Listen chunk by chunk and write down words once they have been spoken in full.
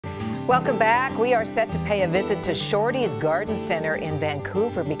Welcome back. We are set to pay a visit to Shorty's Garden Center in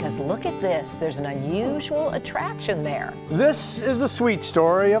Vancouver because look at this. There's an unusual attraction there. This is the sweet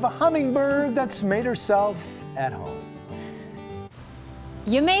story of a hummingbird that's made herself at home.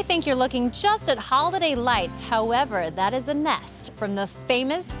 You may think you're looking just at holiday lights. However, that is a nest from the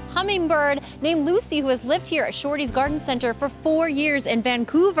famous hummingbird named Lucy, who has lived here at Shorty's Garden Center for 4 years in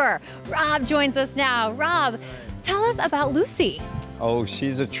Vancouver. Rob joins us now. Rob, tell us about Lucy. Oh,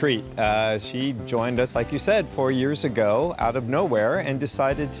 she's a treat. She joined us, like you said, 4 years ago out of nowhere and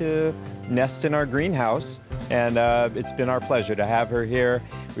decided to nest in our greenhouse. And it's been our pleasure to have her here.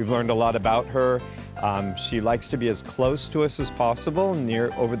 We've learned a lot about her. She likes to be as close to us as possible,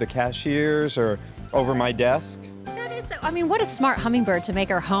 over the cashiers or over my desk. That is, I mean, what a smart hummingbird to make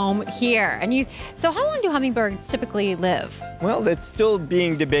her home here. And so how long do hummingbirds typically live? Well, it's still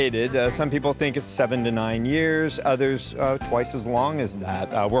being debated. Some people think it's 7 to 9 years, others twice as long as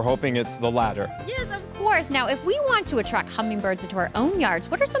that. We're hoping it's the latter. Yes, of course. Now, if we want to attract hummingbirds into our own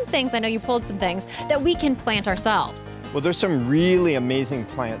yards, what are some things, I know you pulled some things, that we can plant ourselves? Well, there's some really amazing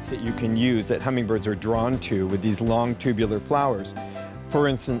plants that you can use that hummingbirds are drawn to with these long tubular flowers. For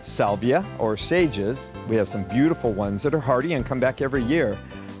instance, salvia or sages. We have some beautiful ones that are hardy and come back every year.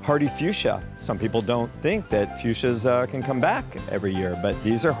 Hardy fuchsia. Some people don't think that fuchsias can come back every year, but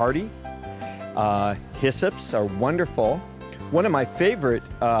these are hardy. Hyssops are wonderful. One of my favorite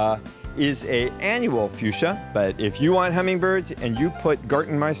is an annual fuchsia, but if you want hummingbirds and you put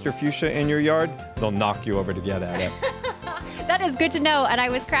Gartenmeister fuchsia in your yard, they'll knock you over to get at it. That is good to know, and I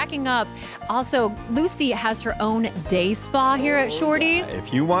was cracking up. Also, Lucy has her own day spa here at Shorty's.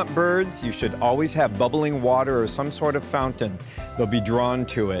 If you want birds, you should always have bubbling water or some sort of fountain. They'll be drawn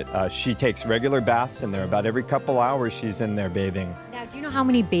to it. She takes regular baths in there. About every couple hours, she's in there bathing. Now, do you know how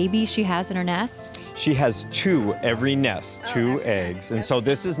many babies she has in her nest? She has 2 every nest, 2 eggs. And so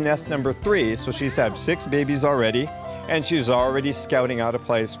this is nest number 3, so she's had 6 babies already, and she's already scouting out a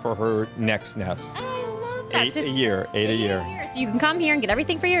place for her next nest. I love that. 8 a year, 8 a year. So you can come here and get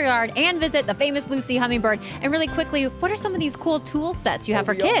everything for your yard and visit the famous Lucy hummingbird. And really quickly, what are some of these cool tool sets you have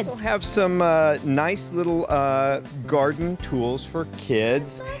for kids? We also have some nice little garden tools for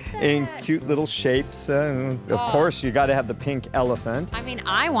kids in cute little shapes. Of course, you got to have the pink elephant. I mean,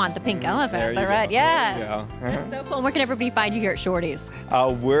 I want the pink elephant, the red, yes. That's so cool. And where can everybody find you here at Shorty's?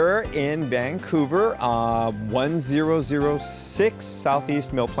 We're in Vancouver, 1006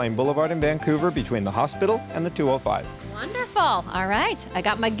 Southeast Mill Plain Boulevard in Vancouver, between the hospital and the 205. Wonderful. All right, I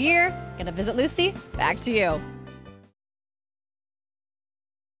got my gear. Gonna visit Lucy. Back to you.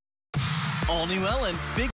 All new Ellen, big